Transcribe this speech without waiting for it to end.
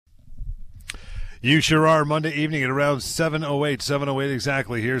You sure are. Monday evening at around 7:08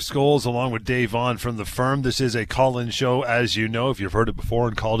 exactly. Here's Scholes along with Dave Vaughn from the firm. This is a call-in show, as you know, if you've heard it before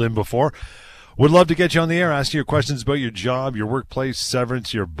and called in before. Would love to get you on the air, asking you questions about your job, your workplace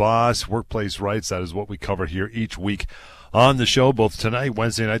severance, your boss, workplace rights. That is what we cover here each week on the show, both tonight,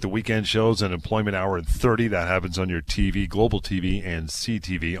 Wednesday night, the weekend shows, and Employment Hour in 30. That happens on your TV, Global TV, and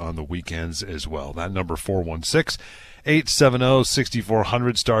CTV on the weekends as well. That number,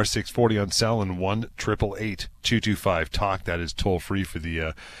 416-870-6400, star 640 on cell, and 1-888-225-TALK. That is toll-free for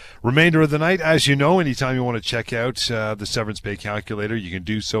the remainder of the night. As you know, anytime you want to check out the Severance Pay Calculator, you can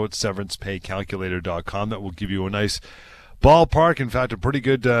do so at severancepaycalculator.com. That will give you a nice ballpark. In fact, a pretty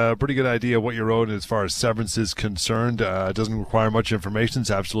good idea what you're owed as far as severance is concerned. It doesn't require much information.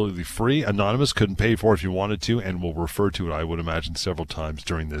 It's absolutely free, anonymous, couldn't pay for it if you wanted to, and we'll refer to it, I would imagine, several times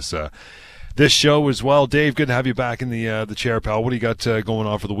during this show as well. Dave, good to have you back in the chair, pal. What do you got going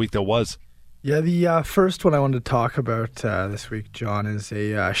on for the week that was? Yeah, the first one I wanted to talk about this week, John, is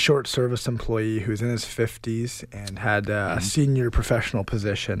a short service employee who's in his 50s and had a senior professional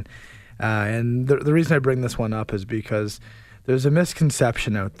position. And the reason I bring this one up is because there's a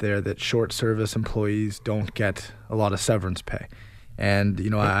misconception out there that short service employees don't get a lot of severance pay. And,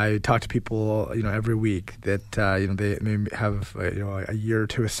 I talk to people, every week that, they may have, a year or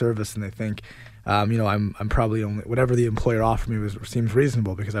two of service and they think, I'm probably only, whatever the employer offered me seems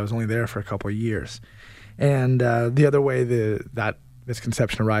reasonable because I was only there for a couple of years. And the other way that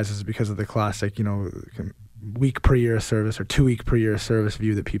misconception arises is because of the classic, week per year of service or 2 week per year of service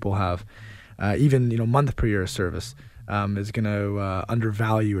view that people have. Even month per year of service is going to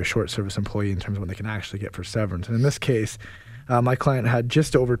undervalue a short service employee in terms of what they can actually get for severance. And in this case, my client had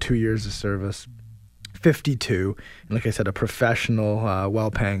just over 2 years of service, 52, and like I said, a professional,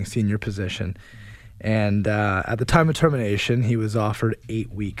 well-paying senior position. And at the time of termination, he was offered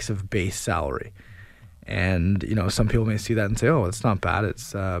 8 weeks of base salary. And, some people may see that and say, oh, it's not bad.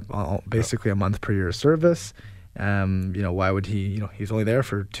 It's basically a month per year of service. Why would he, he's only there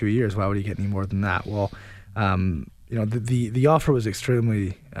for 2 years. Why would he get any more than that? Well, the offer was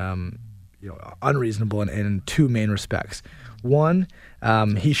extremely, unreasonable in two main respects. One,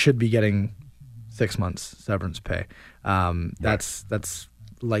 he should be getting 6 months severance pay. That's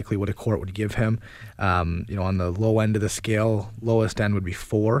likely what a court would give him. On the low end of the scale, lowest end would be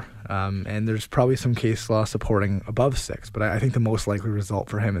 4. And there's probably some case law supporting above 6, but I think the most likely result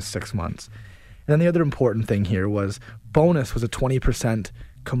for him is 6 months. And then the other important thing here was bonus was a 20%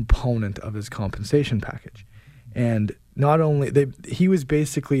 component of his compensation package. And not only, he was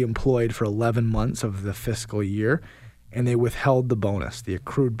basically employed for 11 months of the fiscal year, and they withheld the bonus, the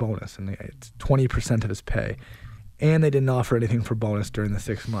accrued bonus, and it's 20% of his pay. And they didn't offer anything for bonus during the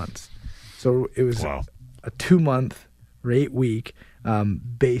 6 months. So it was a 2-month or 8 week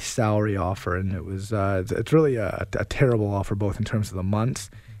base salary offer, and it was it's really a terrible offer, both in terms of the months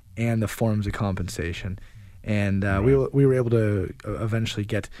and the forms of compensation. And we were able to eventually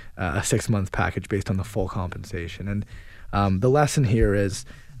get a 6-month package based on the full compensation. And the lesson here is,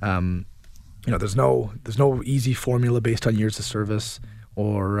 there's no easy formula based on years of service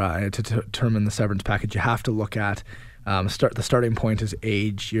or to determine the severance package. You have to look at the starting point is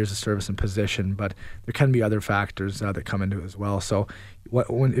age, years of service, and position, but there can be other factors that come into it as well. So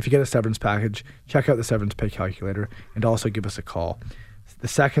if you get a severance package, check out the Severance Pay Calculator and also give us a call. The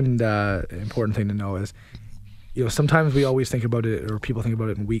second important thing to know is, sometimes we always think about it, or people think about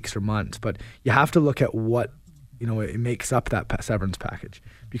it in weeks or months, but you have to look at what it makes up that severance package,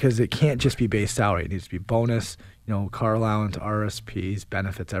 because it can't just be base salary. It needs to be bonus, car allowance, RSPs,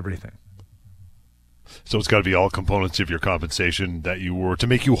 benefits, everything. So it's got to be all components of your compensation that you were to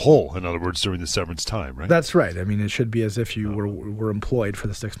make you whole, in other words, during the severance time, right? That's right. I mean, it should be as if you were employed for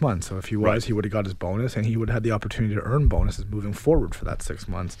the 6 months. So if he was, he would have got his bonus, and he would have had the opportunity to earn bonuses moving forward for that 6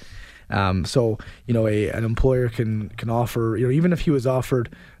 months. An employer can offer, even if he was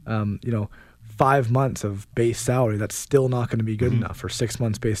offered, 5 months of base salary, that's still not going to be good enough for 6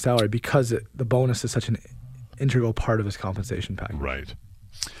 months base salary, because the bonus is such an integral part of his compensation package. Right.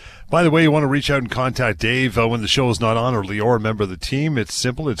 By the way, you want to reach out and contact Dave when the show is not on, or Lior, a member of the team. It's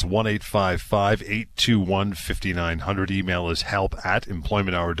simple. It's 1-855-821-5900. Email is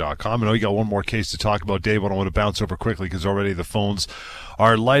help@employmenthour.com. I know you got one more case to talk about, Dave, but I want to bounce over quickly because already the phones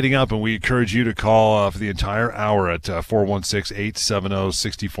are lighting up, and we encourage you to call for the entire hour at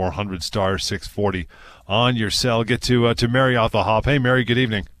 416-870-6400, star 640 on your cell. Get to Mary off the hop. Hey, Mary, good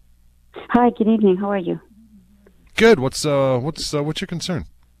evening. Hi, good evening. How are you? Good. What's your concern?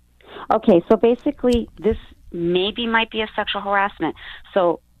 Okay, so basically this might be a sexual harassment.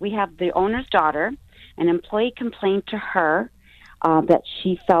 So we have the owner's daughter. An employee complained to her that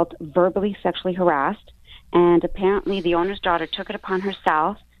she felt verbally sexually harassed, and apparently the owner's daughter took it upon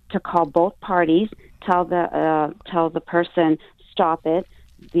herself to call both parties, tell the person stop it.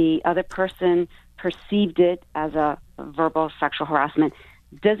 The other person perceived it as a verbal sexual harassment,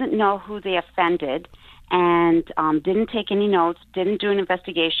 doesn't know who they offended, and didn't take any notes, didn't do an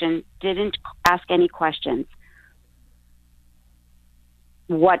investigation, didn't ask any questions.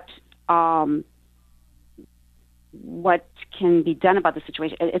 What can be done about the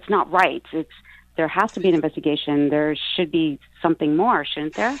situation? It's not right. There has to be an investigation. There should be something more,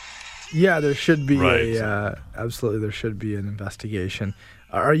 shouldn't there? Yeah, there should be Right. absolutely there should be an investigation.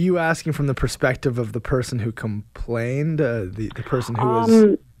 Are you asking from the perspective of the person who complained, the person who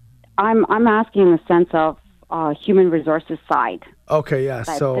was? I'm asking in the sense of human resources side. Okay, yeah.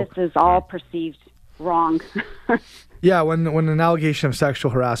 That So this is all perceived wrong. yeah, when an allegation of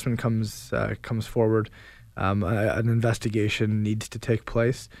sexual harassment comes forward, an investigation needs to take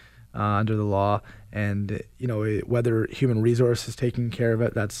place under the law, and whether human resources is taking care of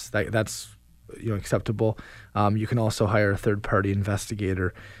it, that's acceptable. You can also hire a third-party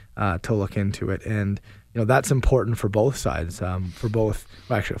investigator to look into it, and that's important for both sides,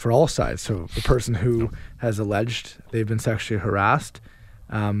 for all sides. So the person who has alleged they've been sexually harassed,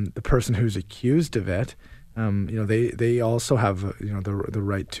 the person who's accused of it, they also have the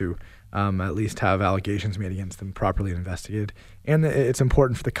right to at least have allegations made against them properly investigated, and it's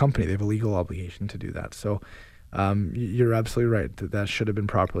important for the company. They have a legal obligation to do that. So you're absolutely right that should have been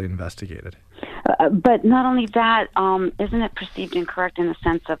properly investigated. But not only that, isn't it perceived incorrect in the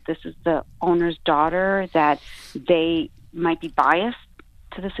sense of this is the owner's daughter, that they might be biased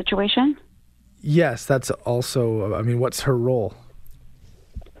to the situation? Yes, that's also, what's her role?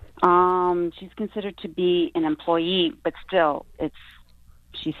 She's considered to be an employee, but still,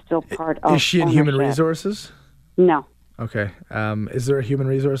 she's still part of. Is she in ownership. human resources? No. Okay. Is there a human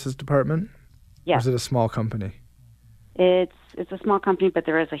resources department? Or Yes. is it a small company? It's a small company, but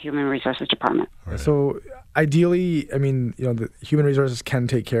there is a human resources department. Right. So ideally, the human resources can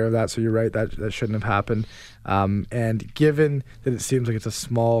take care of that. So you're right, that shouldn't have happened. And given that it seems like it's a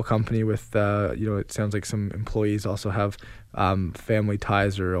small company with, it sounds like some employees also have family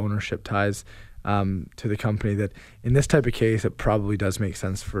ties or ownership ties to the company, that in this type of case, it probably does make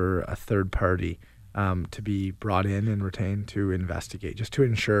sense for a third party to be brought in and retained to investigate, just to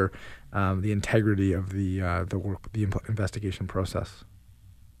ensure the integrity of the investigation process.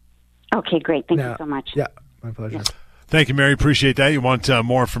 Okay, great. Thank you so much. Yeah, my pleasure. Yeah. Thank you, Mary. Appreciate that. You want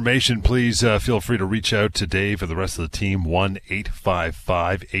more information, please feel free to reach out to Dave or the rest of the team.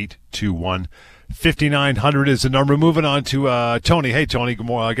 1-855-821-5900 is the number. Moving on to Tony. Hey, Tony,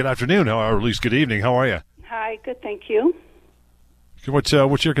 good afternoon, or at least good evening. How are you? Hi, good, thank you. What's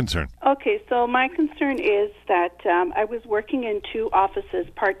your concern? Okay, so my concern is that I was working in two offices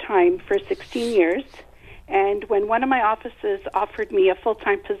part-time for 16 years, and when one of my offices offered me a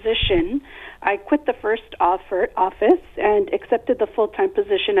full-time position, I quit the first office and accepted the full-time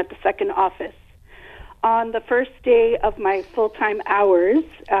position at the second office. On the first day of my full-time hours,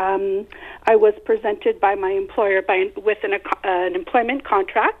 I was presented by my employer with an employment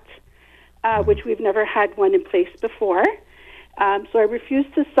contract, which we've never had one in place before. So I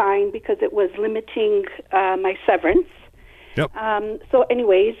refused to sign because it was limiting my severance. Yep. So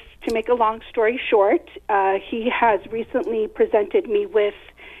anyways, to make a long story short, he has recently presented me with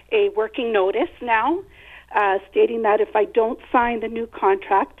a working notice now, stating that if I don't sign the new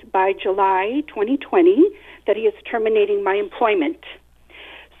contract by July 2020, that he is terminating my employment.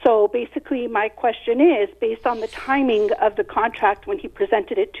 So basically my question is, based on the timing of the contract when he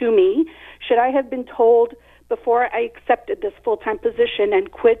presented it to me, should I have been told before I accepted this full-time position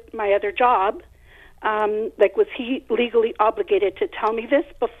and quit my other job, was he legally obligated to tell me this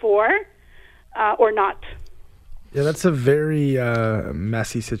before or not? Yeah, that's a very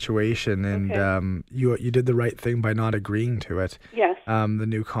messy situation, and Okay. You did the right thing by not agreeing to it. Yes. The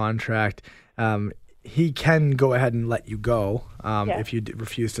new contract. He can go ahead and let you go Yes. if you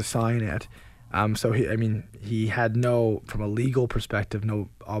refuse to sign it. So he had from a legal perspective, no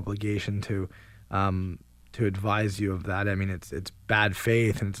obligation to advise you of that. It's bad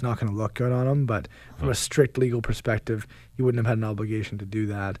faith, and it's not going to look good on him. But from a strict legal perspective, he wouldn't have had an obligation to do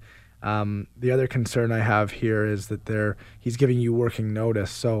that. The other concern I have here is that he's giving you working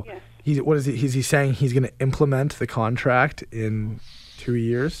notice. So Yes. is he saying he's going to implement the contract in 2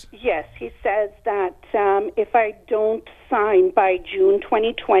 years? Yes, he says that if I don't sign by June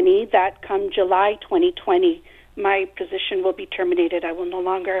 2020, that come July 2020, my position will be terminated. I will no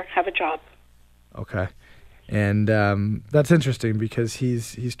longer have a job. Okay. And that's interesting because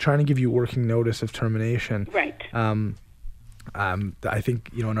he's trying to give you working notice of termination. Right. I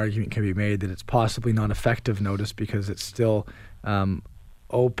think an argument can be made that it's possibly not effective notice because it's still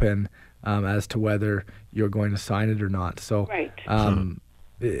open as to whether you're going to sign it or not. So Right.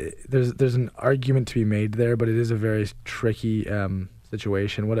 There's an argument to be made there, but it is a very tricky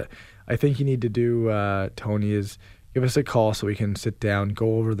situation. What I think you need to do, Tony, is give us a call so we can sit down,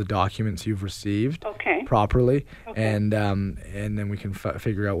 go over the documents you've received properly, and then we can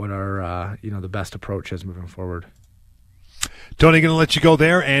figure out what our the best approach is moving forward. Tony, going to let you go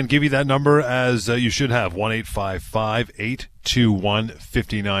there and give you that number as you should have.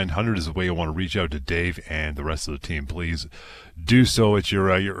 1-855-821-5900 is the way you want to reach out to Dave and the rest of the team. Please do so at your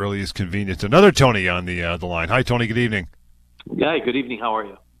earliest convenience. Another Tony on the line. Hi, Tony. Good evening. Hi, good evening. How are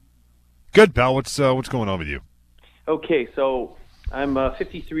you? Good, pal. What's going on with you? Okay, so I'm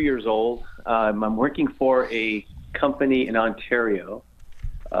 53 years old. I'm working for a company in Ontario,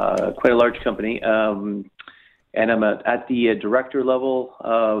 quite a large company, and I'm at the director level,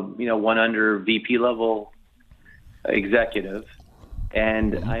 one under VP level executive,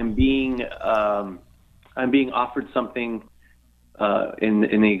 and I'm being offered something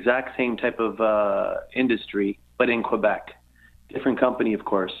in the exact same type of industry, but in Quebec, different company, of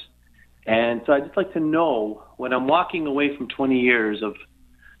course. And so I'd just like to know, when I'm walking away from 20 years of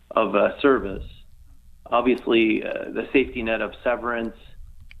service, obviously the safety net of severance,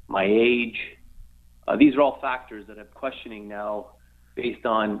 my age, these are all factors that I'm questioning now based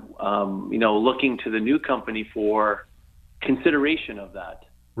on, looking to the new company for consideration of that.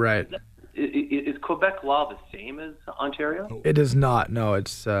 Right. Is Quebec law the same as Ontario? It is not. No,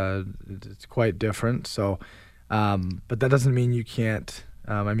 it's quite different. So, but that doesn't mean you can't.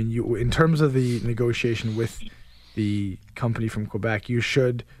 In terms of the negotiation with the company from Quebec, you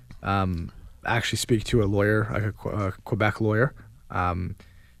should actually speak to a lawyer, like a Quebec lawyer,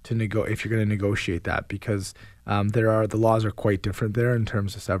 if you're going to negotiate that, because the laws are quite different there in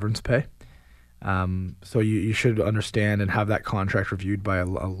terms of severance pay. So you should understand and have that contract reviewed by a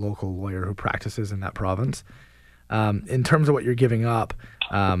local lawyer who practices in that province. In terms of what you're giving up,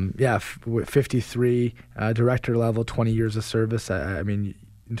 53, director level, 20 years of service. In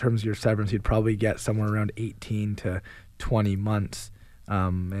terms of your severance, you'd probably get somewhere around 18 to 20 months,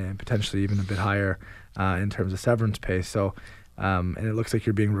 and potentially even a bit higher in terms of severance pay. So, and it looks like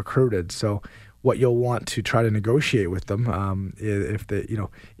you're being recruited. So, what you'll want to try to negotiate with them,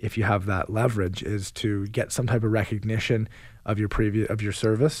 if you have that leverage, is to get some type of recognition of your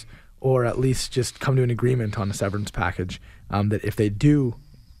service, or at least just come to an agreement on a severance package, that if they do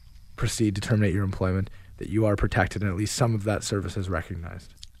proceed to terminate your employment, that you are protected and at least some of that service is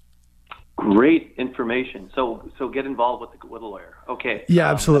recognized. Great information. So get involved with a lawyer. Okay.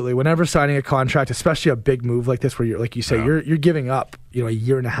 Yeah, absolutely. Whenever signing a contract, especially a big move like this, where you're, like you say, you're giving up, a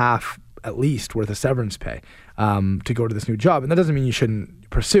year and a half at least worth of severance pay to go to this new job. And that doesn't mean you shouldn't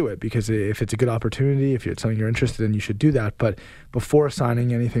pursue it, because if it's a good opportunity, if it's something you're interested in, you should do that. But before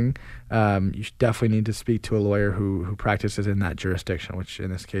signing anything, you should definitely need to speak to a lawyer who practices in that jurisdiction, which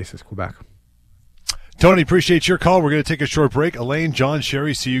in this case is Quebec. Tony, appreciate your call. We're going to take a short break. Elaine, John,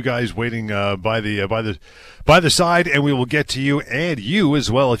 Sherry, see you guys waiting by the side, and we will get to you and you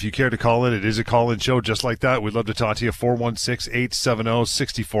as well if you care to call in. It is a call-in show just like that. We'd love to talk to you.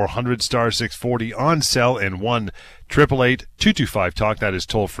 416-870-6400 star 640 on cell, and 1-888-225-TALK. That is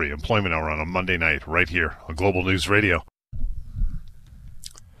toll free. Employment Hour on a Monday night right here on Global News Radio.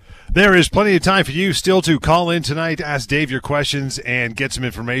 There is plenty of time for you still to call in tonight, ask Dave your questions, and get some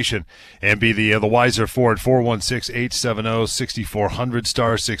information, and be the wiser for it. 416-870-6400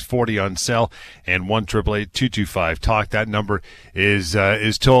 star 640 on cell, and 1-888-225-TALK. That number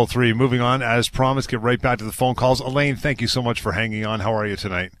is toll free. Moving on, as promised, get right back to the phone calls. Elaine, thank you so much for hanging on. How are you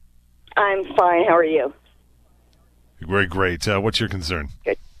tonight? I'm fine. How are you? Great. What's your concern?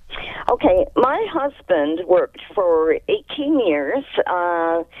 Good. Okay, my husband worked for 18 years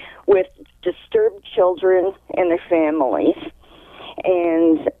with disturbed children and their families,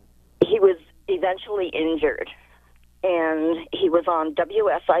 and he was eventually injured, and he was on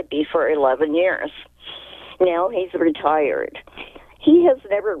WSIB for 11 years. Now he's retired. He has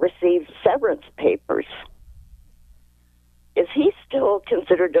never received severance papers. Is he still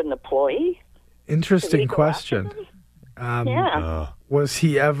considered an employee? Interesting question. Was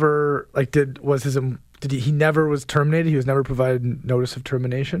he ever he never was terminated? He was never provided notice of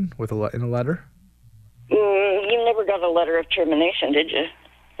termination in a letter? You never got a letter of termination, did you?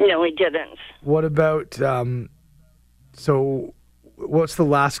 No, he didn't. What about, so what's the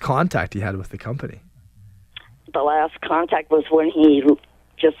last contact he had with the company? The last contact was when he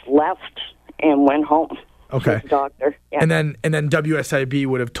just left and went home. Okay. His doctor. Yeah. And then WSIB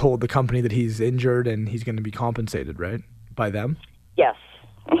would have told the company that he's injured and he's going to be compensated, right? by them? Yes.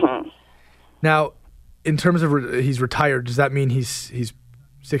 Mm-hmm. Now, in terms of he's retired, does that mean he's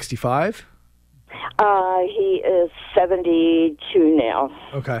 65? He is 72 now.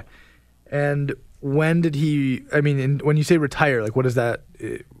 Okay. And when did he? I mean, when you say retire, like what is that?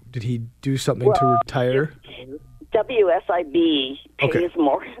 Did he do something to retire? WSIB pays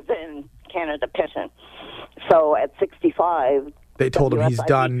more than Canada Pension. So at 65, they told him he's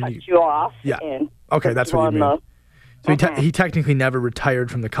done. Cut you off. Yeah. And okay, that's what you mean. So he technically never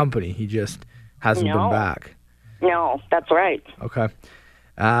retired from the company. He just hasn't been back. No, that's right. Okay.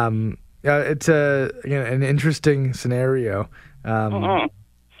 Yeah, it's an interesting scenario. Can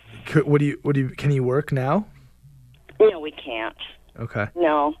he work now? No, we can't. Okay.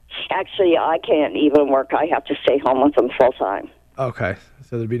 No, actually, I can't even work. I have to stay home with him full time. Okay,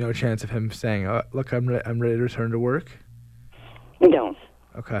 so there'd be no chance of him saying, "Oh, look, I'm ready to return to work." No.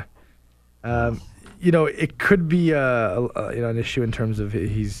 Okay. It could be an issue in terms of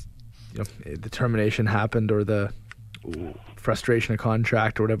the termination happened or the frustration of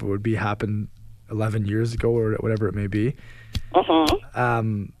contract or whatever it would be happened 11 years ago or whatever it may be.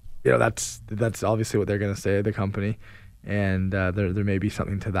 That's obviously what they're going to say, the company, and there may be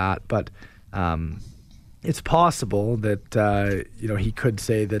something to that, but it's possible that he could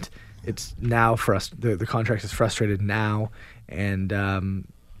say that it's now the contract is frustrated now, and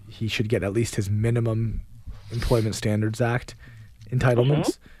he should get at least his minimum Employment Standards Act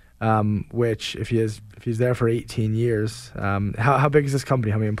entitlements. Which if he's there for 18 years, how big is this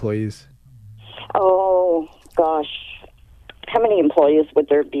company? How many employees? Oh gosh, how many employees would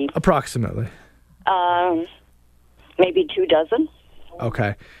there be? Approximately. Maybe 24.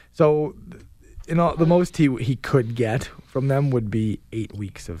 Okay, so the most he could get from them would be 8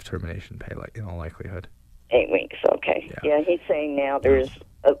 weeks of termination pay, like in all likelihood. 8 weeks, okay. Yeah, he's saying now there's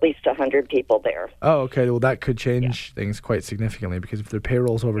at least 100 people there. Oh, okay. Well, that could change things quite significantly because if their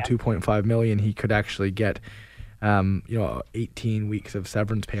payroll's over $2.5 million, he could actually get, 18 weeks of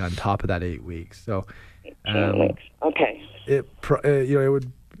severance pay on top of that 8 weeks. So, 18 weeks. Okay. It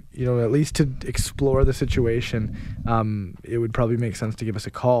would, at least to explore the situation, it would probably make sense to give us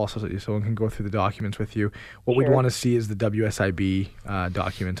a call so that someone can go through the documents with you. What we'd want to see is the WSIB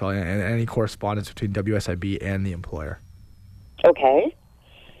document and any correspondence between WSIB and the employer. Okay.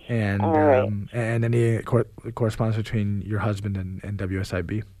 And and any correspondence between your husband and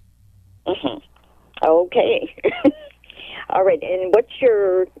WSIB. Mm-hmm. Okay. All right. And what's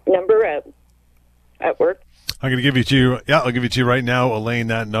your number at work? I'm going to give it to you. Yeah, I'll give it to you right now, Elaine.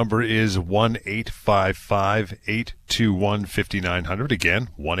 That number is 1-855-821-5900. Again,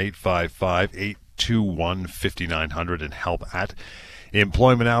 1-855-821-5900 and help at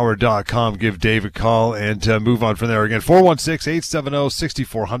employmenthour.com. Give Dave a call and move on from there. Again,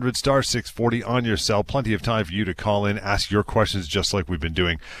 416-870-6400, star 640 on your cell. Plenty of time for you to call in, ask your questions just like we've been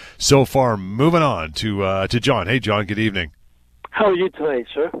doing so far. Moving on to John. Hey, John, good evening. How are you tonight,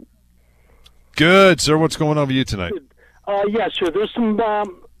 sir? Good, sir. What's going on with you tonight? Yeah, sir. There's some.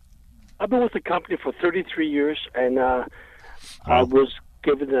 I've been with the company for 33 years, and I was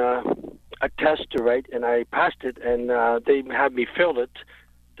given a test to write, and I passed it, and they had me fill it,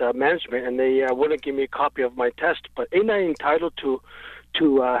 the management, and they wouldn't give me a copy of my test. But ain't I entitled to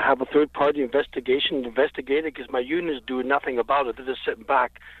have a third-party investigation investigate it? Because my union is doing nothing about it. They're just sitting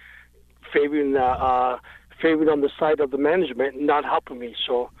back, favoring on the side of the management and not helping me.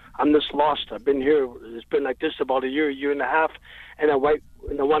 So I'm just lost. I've been here. It's been like this about a year and a half, and I want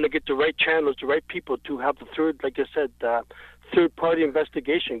to get the right channels, the right people to have the third-party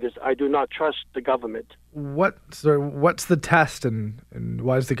investigation because I do not trust the government. What's the test and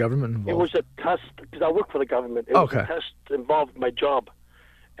why is the government involved? It was a test because I work for the government. It was a test involved my job,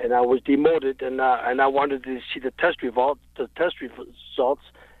 and I was demoted, and I wanted to see the test results,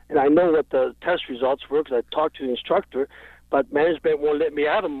 and I know what the test results were because I talked to the instructor, but management won't let me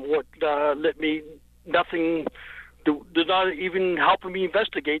at them. Won't let me nothing. They're not even helping me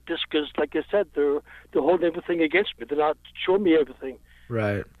investigate this because, like I said, they're holding everything against me. They're not showing me everything.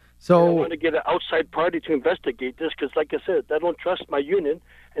 Right. So I want to get an outside party to investigate this because, like I said, I don't trust my union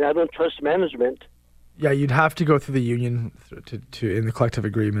and I don't trust management. Yeah, you'd have to go through the union to in the collective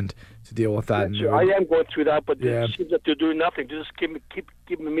agreement to deal with that. Yeah, sure. I am going through that, but it seems that they're doing nothing. They just keep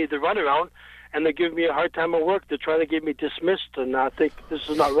giving me the runaround, and they're giving me a hard time at work. They're trying to get me dismissed, and I think this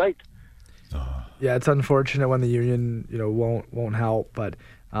is not right. Yeah, it's unfortunate when the union, won't help, but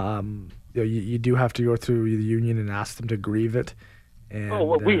you do have to go through the union and ask them to grieve it. And,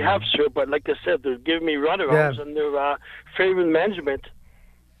 we have, sir, but like I said, they're giving me runarounds, and they're favoring management.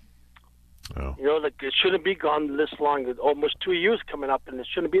 Oh. You know, like it shouldn't be gone this long. It's almost 2 years coming up, and it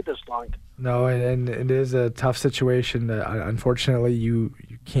shouldn't be this long. No, and it is a tough situation. Unfortunately, you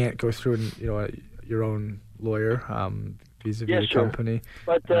can't go through your own lawyer vis-a-vis the company.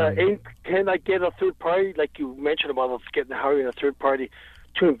 But can I get a third party, like you mentioned about hiring a third party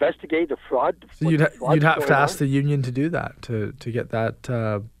to investigate the fraud? So you'd have to ask the union to do that, to get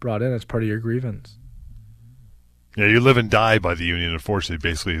that brought in as part of your grievance. Yeah, you live and die by the union, unfortunately,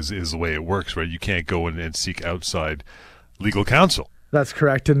 basically is the way it works, right? You can't go in and seek outside legal counsel. That's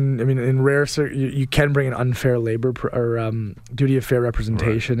correct. And I mean, in rare, you can bring an unfair labor or duty of fair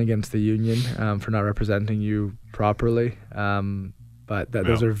representation against the union for not representing you properly. But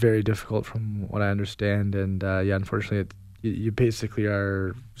those are very difficult from what I understand. And unfortunately, you basically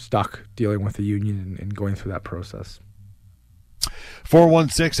are stuck dealing with the union and going through that process.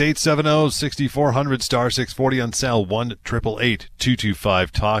 416-870-6400 star 640 on cell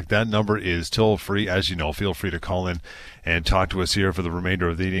 1-888-225-TALK. That number is toll free. As you know, feel free to call in and talk to us here for the remainder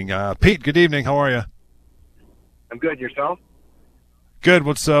of the evening. Pete, good evening. How are you? I'm good. Yourself? Good.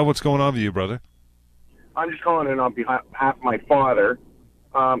 What's going on with you, brother? I'm just calling in on behalf of my father.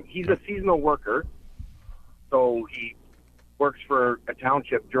 He's a seasonal worker, so he works for a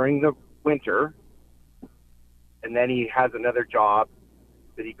township during the winter, and then he has another job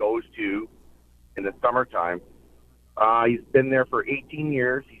that he goes to in the summertime. He's been there for 18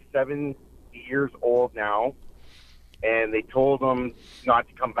 years. He's 70 years old now, and they told him not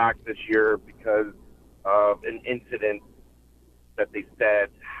to come back this year because of an incident that they said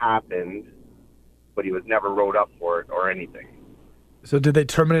happened, but he was never wrote up for it or anything. So did they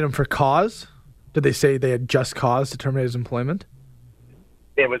terminate him for cause? Did they say they had just cause to terminate his employment?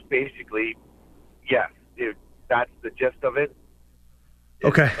 It was basically, yes. That's the gist of it.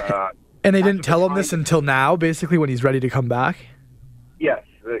 Okay. And they didn't tell him this until now, basically, when he's ready to come back? Yes.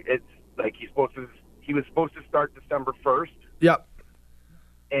 It's like he was supposed to start December 1st. Yep.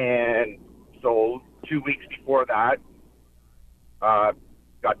 And so 2 weeks before that, got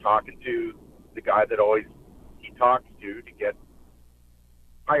talking to the guy that always he talks to get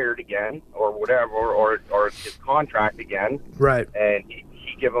hired again or whatever, or his contract again. Right. And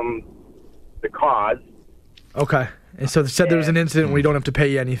he gave him the cause. Okay. And so they said there was an incident where you don't have to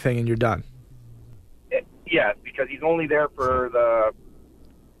pay you anything and you're done. Yes, because he's only there for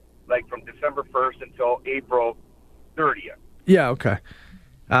from December 1st until April 30th. Yeah, okay.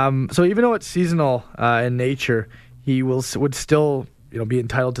 So even though it's seasonal in nature, he would still be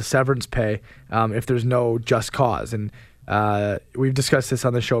entitled to severance pay if there's no just cause. And we've discussed this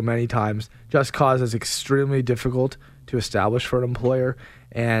on the show many times. Just cause is extremely difficult to establish for an employer,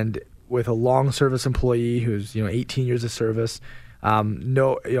 and with a long service employee who's 18 years of service,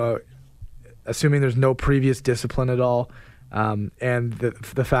 assuming there's no previous discipline at all, and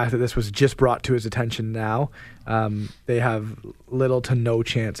the fact that this was just brought to his attention now, they have little to no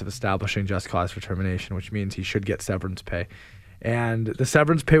chance of establishing just cause for termination, which means he should get severance pay. And the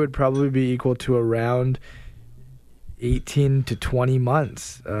severance pay would probably be equal to around 18 to 20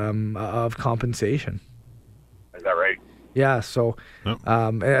 months of compensation. Is that right? Yeah, so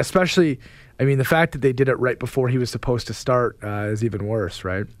especially, the fact that they did it right before he was supposed to start is even worse,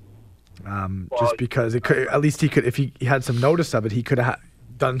 right? Just because it could, at least he could, if he had some notice of it, he could have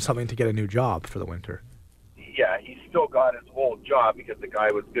done something to get a new job for the winter. Yeah, he still got his old job because the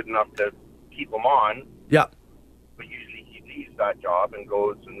guy was good enough to keep him on. Yeah. But usually he leaves that job and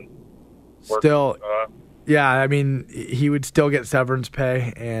goes and works. Still, yeah, he would still get severance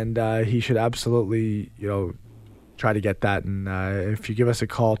pay, and he should absolutely, try to get that. And if you give us a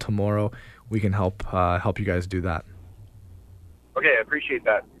call tomorrow, we can help you guys do that. Okay, I appreciate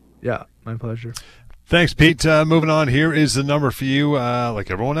that. Yeah, my pleasure. Thanks, Pete. Moving on, here is the number for you.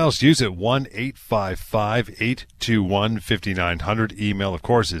 Like everyone else, use it, 1-855-821-5900. Email, of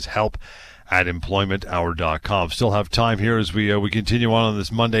course, is help@employmenthour.com. Still have time here as we continue on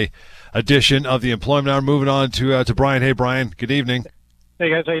this Monday edition of the Employment Hour. Moving on to Brian. Hey, Brian. Good evening. Hey,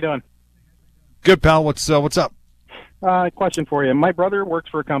 guys. How you doing? Good, pal. What's up? Question for you. My brother works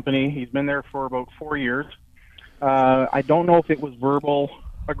for a company. He's been there for about 4 years. I don't know if it was verbal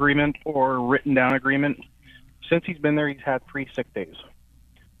agreement or written down agreement. Since he's been there, he's had 3 sick days.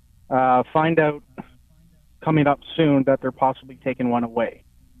 Find out coming up soon that they're possibly taking one away.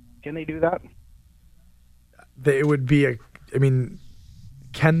 Can they do that? It would be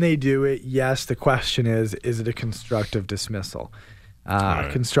can they do it? Yes. The question is it a constructive dismissal?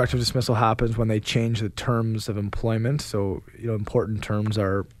 Right. Constructive dismissal happens when they change the terms of employment. So, important terms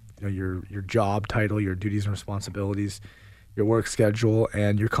are your job title, your duties and responsibilities, your work schedule,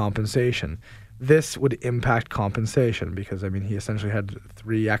 and your compensation. this would impact compensation because, I mean, he essentially had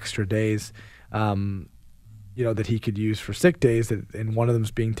 3 extra days, that he could use for sick days, and one of them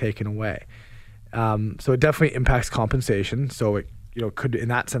is being taken away. So it definitely impacts compensation. So it, could in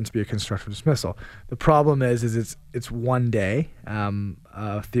that sense be a constructive dismissal. The problem is it's 1 day.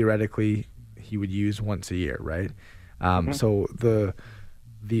 Theoretically, he would use once a year, right? So the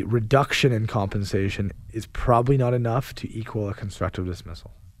reduction in compensation is probably not enough to equal a constructive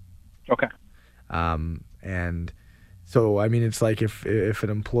dismissal. Okay. And so, I mean, it's like if an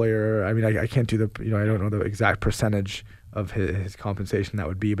employer, I mean, I can't do I don't know the exact percentage of his compensation that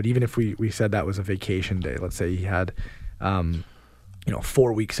would be, but even if we said that was a vacation day, let's say he had,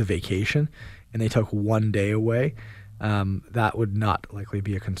 4 weeks of vacation and they took 1 day away, that would not likely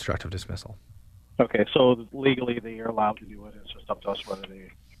be a constructive dismissal. Okay, so legally they are allowed to do it. It's just up to us whether they...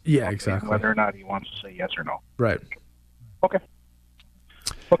 Yeah, exactly. Whether or not he wants to say yes or no. Right. Okay.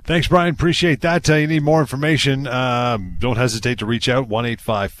 Thanks, Brian. Appreciate that. You need more information, don't hesitate to reach out,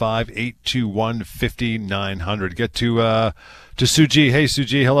 1-855-821-5900. Get to Suji. Hey,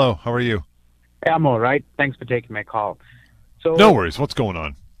 Suji, hello. How are you? I'm all right. Thanks for taking my call. So no worries. What's going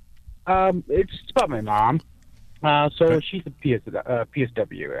on? It's about my mom. She's a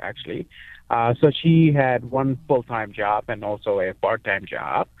PSW, actually. So she had one full-time job and also a part-time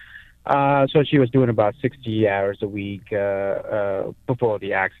job. So she was doing about 60 hours a week before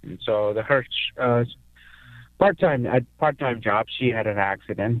the accident. So her part-time job, she had an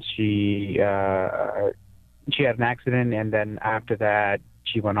accident. She had an accident, and then after that,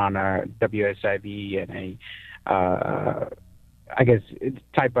 she went on a WSIB and I guess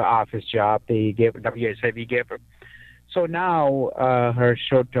type of office job. WSIB gave her. So now her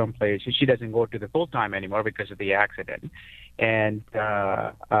short-term place, she doesn't go to the full-time anymore because of the accident. And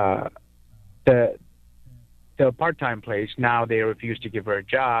the part-time place, now they refuse to give her a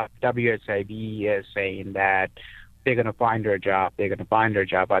job. WSIB is saying that they're going to find her a job.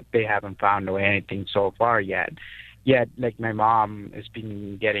 But they haven't found anything so far yet. Yet, like, my mom has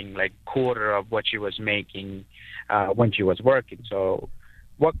been getting like quarter of what she was making when she was working. So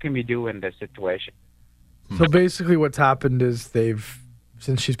what can we do in this situation? So basically what's happened is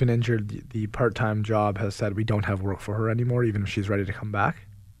since she's been injured, the part-time job has said we don't have work for her anymore, even if she's ready to come back?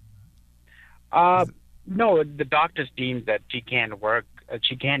 No, the doctors deemed that she can't work.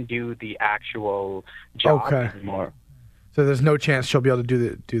 She can't do the actual job anymore. So there's no chance she'll be able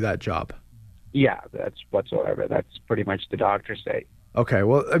to do that job? Yeah, that's whatsoever. That's pretty much the doctors say. Okay,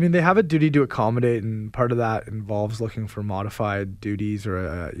 well, I mean, they have a duty to accommodate, and part of that involves looking for modified duties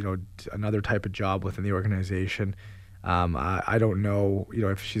or another type of job within the organization. I don't know,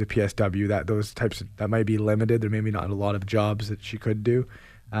 if she's a PSW, that might be limited. There may be not a lot of jobs that she could do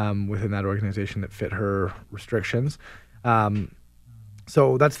within that organization that fit her restrictions.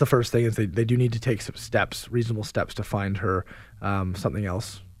 So that's the first thing is they do need to take some reasonable steps to find her something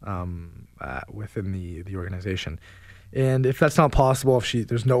else within the organization. And if that's not possible, if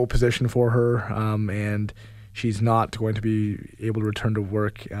there's no position for her and she's not going to be able to return to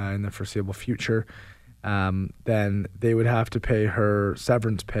work in the foreseeable future, then they would have to pay her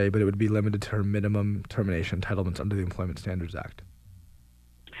severance pay, but it would be limited to her minimum termination entitlements under the Employment Standards Act.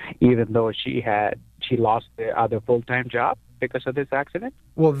 Even though she lost the other full-time job because of this accident?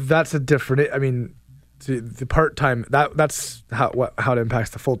 Well, that's a different. I mean, the part-time that's how it impacts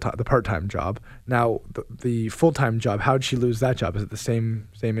the part-time job. Now, the full-time job, how did she lose that job? Is it the same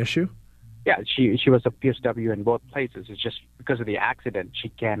issue? Yeah, she was a PSW in both places. It's just because of the accident she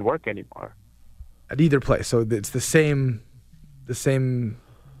can't work anymore. At either place, so it's the same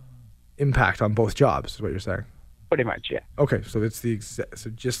impact on both jobs, is what you're saying? Pretty much, yeah. Okay, so it's so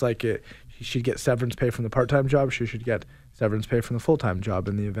just like she should get severance pay from the part-time job, she should get severance pay from the full-time job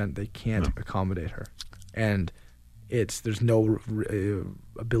in the event they can't accommodate her, and there's no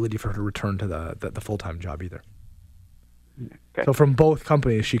ability for her to return to the full-time job either. Okay. So from both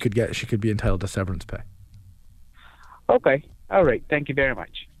companies, she could be entitled to severance pay. Okay, all right. Thank you very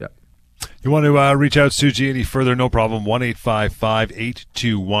much. Yeah. You want to reach out, Suji, any further, no problem.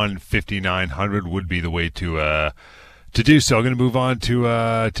 1-855-821-5900 would be the way to do so. I'm going to move on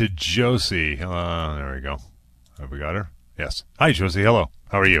to Josie. There we go. Have we got her? Yes. Hi, Josie. Hello.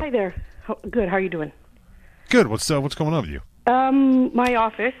 How are you? Hi there. Good. How are you doing? Good. What's going on with you? My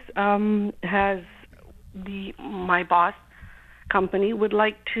office has my boss company would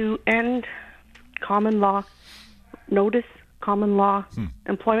like to end common law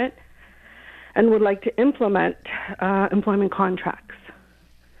employment, and would like to implement employment contracts.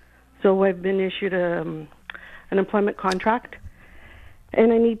 So I've been issued an employment contract,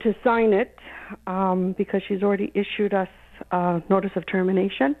 and I need to sign it because she's already issued us notice of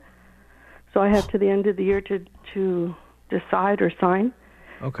termination. So I have to the end of the year to decide or sign.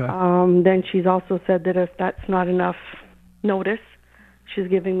 Okay. Then she's also said that if that's not enough notice, she's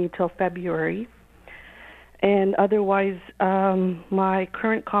giving me till February. And otherwise, my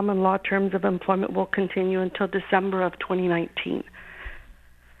current common law terms of employment will continue until December of 2019.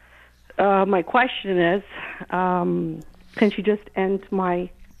 My question is, can she just end my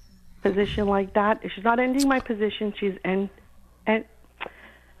position like that? If she's not ending my position, she's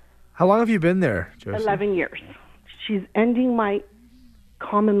How long have you been there, Josie? 11 years. She's ending my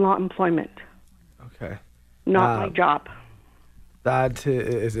common law employment, Okay. not my job. That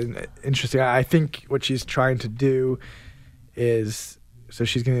is interesting. I think what she's trying to do is, so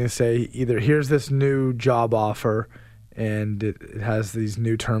she's going to say either here's this new job offer and it has these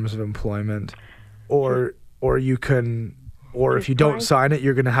new terms of employment, or you can, or if you don't sign it,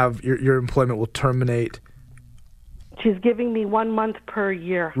 you're going to have your employment will terminate. She's giving me 1 month per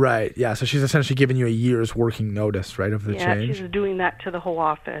year. Right. Yeah. So she's essentially giving you a year's working notice, right, of the change. Yeah, she's doing that to the whole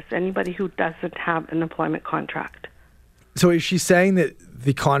office. Anybody who doesn't have an employment contract. So is she saying that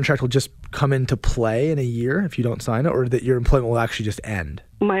the contract will just come into play in a year if you don't sign it, or that your employment will actually just end?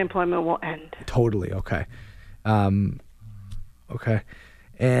 My employment will end. Totally. Okay. Okay.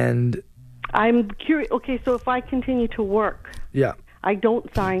 And I'm curious. Okay, so if I continue to work, yeah, I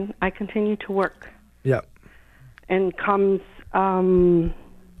don't sign, I continue to work. Yeah. And comes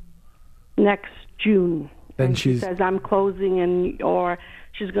next June. Then and she says I'm closing, or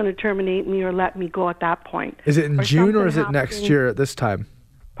she's going to terminate me or let me go at that point. Is it in June or is it next year at this time?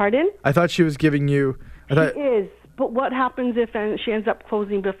 Pardon? I thought she was giving you. She is, but what happens if she ends up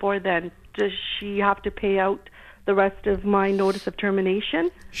closing before then? Does she have to pay out the rest of my notice of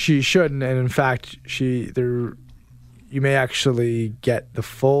termination? She shouldn't, and in fact, you may actually get the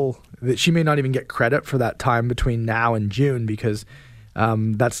full. She may not even get credit for that time between now and June because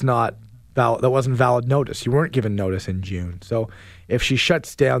that's not valid. That wasn't valid notice. You weren't given notice in June. So if she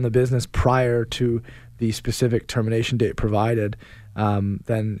shuts down the business prior to the specific termination date provided,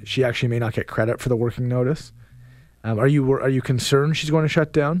 then she actually may not get credit for the working notice. Are you concerned she's going to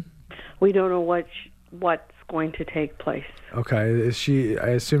shut down? We don't know what's going to take place. Okay. Is she? I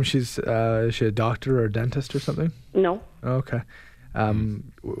assume is she a doctor or a dentist or something? No. Okay.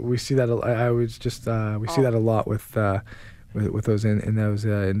 We see that. We see that a lot with those in those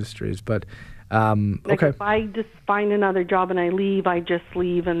industries. But okay. If I just find another job and I leave, I just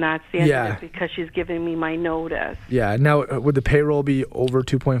leave, and that's the end of it because she's giving me my notice. Yeah. Now, would the payroll be over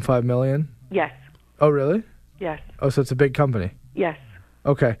 $2.5 million? Yes. Oh, really? Yes. Oh, so it's a big company. Yes.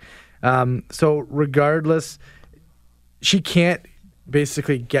 Okay. So regardless, she can't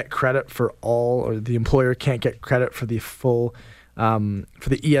basically get credit for all, or the employer can't get credit for the full, for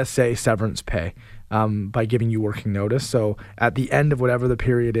the ESA severance pay by giving you working notice. So at the end of whatever the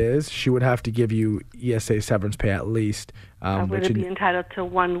period is, she would have to give you ESA severance pay at least. I would be entitled to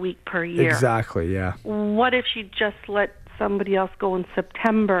 1 week per year. Exactly, yeah. What if she just let somebody else go in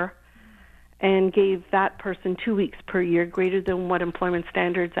September and gave that person 2 weeks per year, greater than what Employment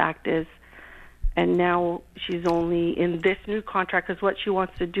Standards Act is, and now she's only in this new contract, because what she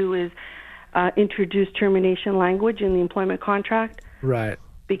wants to do is introduce termination language in the employment contract. Right.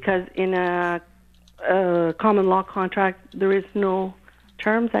 Because in a common law contract, there is no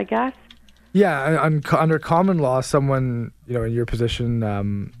terms, I guess. Yeah, under common law, someone in your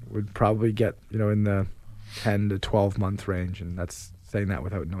position would probably get in the 10 to 12 month range, and that's saying that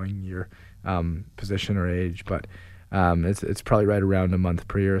without knowing your position or age, but it's probably right around a month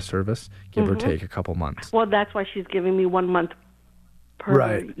per year of service, give or take a couple months. Well, that's why she's giving me 1 month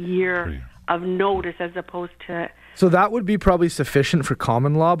per year of notice as opposed to... So that would be probably sufficient for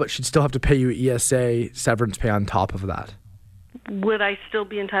common law, but she'd still have to pay you ESA severance pay on top of that. Would I still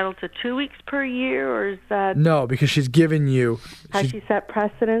be entitled to 2 weeks per year, or is that... No, because she's given you... Has she set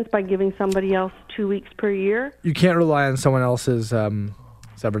precedence by giving somebody else 2 weeks per year? You can't rely on someone else's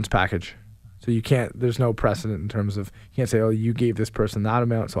severance package. So you can't, there's no precedent in terms of, you can't say, oh, you gave this person that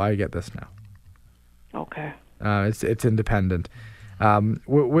amount, so I get this now. Okay. It's independent.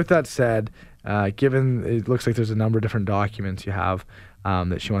 With that said, given it looks like there's a number of different documents you have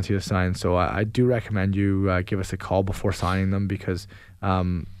that she wants you to sign, so I do recommend you give us a call before signing them because,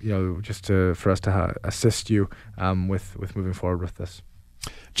 just for us to assist you with moving forward with this.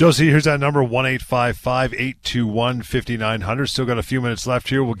 Josie, here's that number, 1-855-821-5900. Still got a few minutes left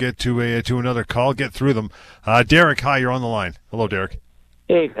here. We'll get to another call, get through them. Derek, hi, you're on the line. Hello, Derek.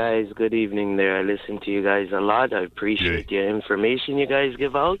 Hey, guys. Good evening there. I listen to you guys a lot. I appreciate the information you guys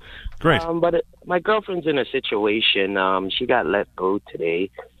give out. Great. But my girlfriend's in a situation. She got let go today,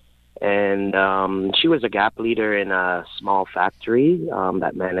 And she was a gap leader in a small factory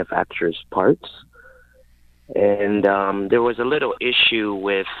that manufactures parts. And there was a little issue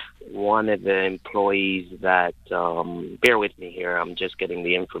with one of the employees that, bear with me here, I'm just getting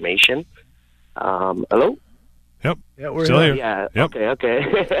the information. Hello? Yep. Yeah, we're still here. Yeah, Yep.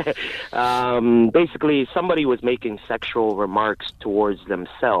 okay. Basically, somebody was making sexual remarks towards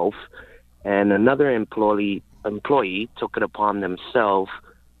themselves, and another employee took it upon themselves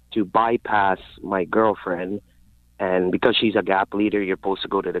to bypass my girlfriend. And because she's a gap leader, you're supposed to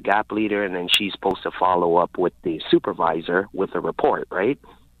go to the gap leader, and then she's supposed to follow up with the supervisor with a report, right?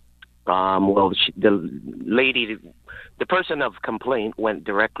 The person of complaint went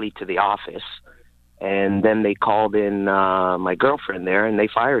directly to the office, and then they called in my girlfriend there, and they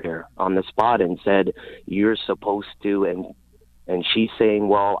fired her on the spot and said, "You're supposed to," and she's saying,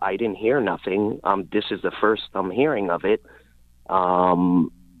 "Well, I didn't hear nothing. This is the first I'm hearing of it."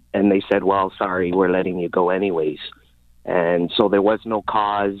 And they said, "Well, sorry, we're letting you go anyways." And so there was no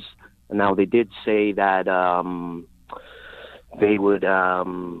cause. Now, they did say that they would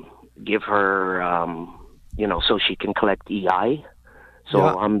give her, so she can collect EI. So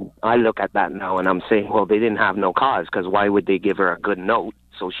Yeah. I look at that now and I'm saying, well, they didn't have no cause, because why would they give her a good note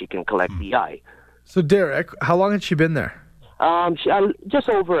so she can collect EI? So, Derek, how long had she been there? Just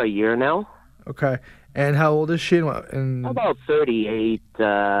over a year now. Okay. And how old is she? And About 38,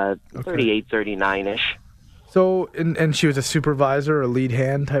 39-ish. So, and she was a supervisor, a lead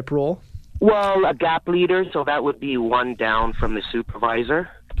hand type role? Well, a gap leader, so that would be one down from the supervisor.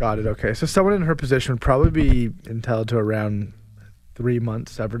 Got it, okay. So someone in her position would probably be entitled to around 3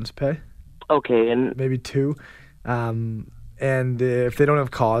 months severance pay. Okay, and maybe 2. And if they don't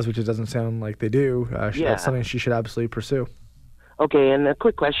have cause, which it doesn't sound like they do, that's something she should absolutely pursue. Okay, and a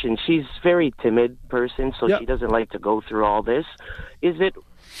quick question. She's a very timid person, so she doesn't like to go through all this. Is it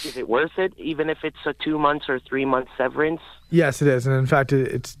worth it, even if it's a 2 months or 3 month severance? Yes, it is. And in fact,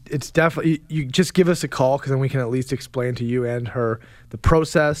 it's definitely, you just give us a call, because then we can at least explain to you and her the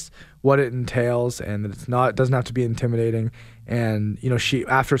process, what it entails, and that it doesn't have to be intimidating. And, she,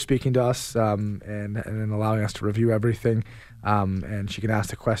 after speaking to us and then allowing us to review everything, and she can ask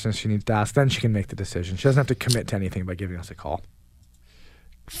the questions she needs to ask, then she can make the decision. She doesn't have to commit to anything by giving us a call.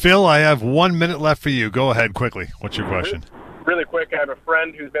 Phil, I have 1 minute left for you. Go ahead quickly. What's your question? Really quick, I have a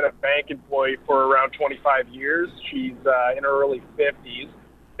friend who's been a bank employee for around 25 years. She's in her early 50s.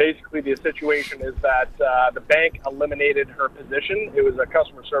 Basically, the situation is that the bank eliminated her position. It was a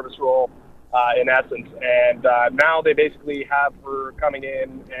customer service role, in essence. And now they basically have her coming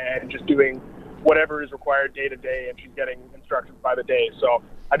in and just doing whatever is required day to day, and she's getting instructions by the day. So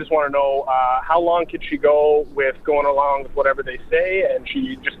I just want to know how long could she go with going along with whatever they say, and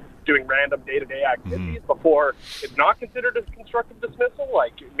she just doing random day-to-day activities before it's not considered a constructive dismissal?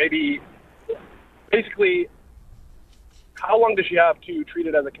 Like, maybe, basically, how long does she have to treat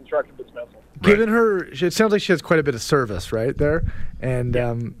it as a constructive dismissal? Given her, it sounds like she has quite a bit of service, right, there.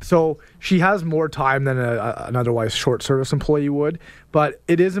 And so she has more time than an otherwise short service employee would. But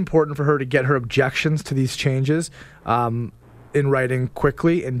it is important for her to get her objections to these changes in writing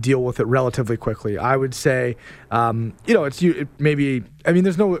quickly and deal with it relatively quickly. I would say, maybe,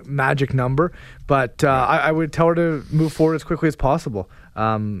 there's no magic number, but I would tell her to move forward as quickly as possible.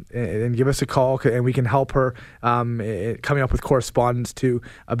 And give us a call, and we can help her coming up with correspondence to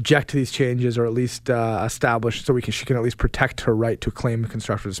object to these changes, or at least establish so she can at least protect her right to claim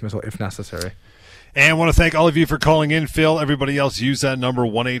constructive dismissal if necessary. And I want to thank all of you for calling in, Phil. Everybody else, use that number,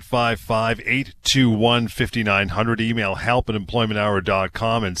 1-855-821-5900. Email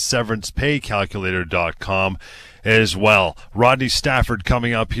help@employmenthour.com and severancepaycalculator.com as well. Rodney Stafford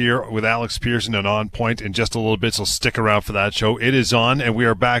coming up here with Alex Pearson and On Point in just a little bit, so stick around for that show. It is on, and we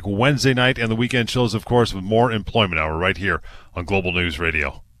are back Wednesday night and the weekend shows, of course, with more Employment Hour right here on Global News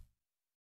Radio.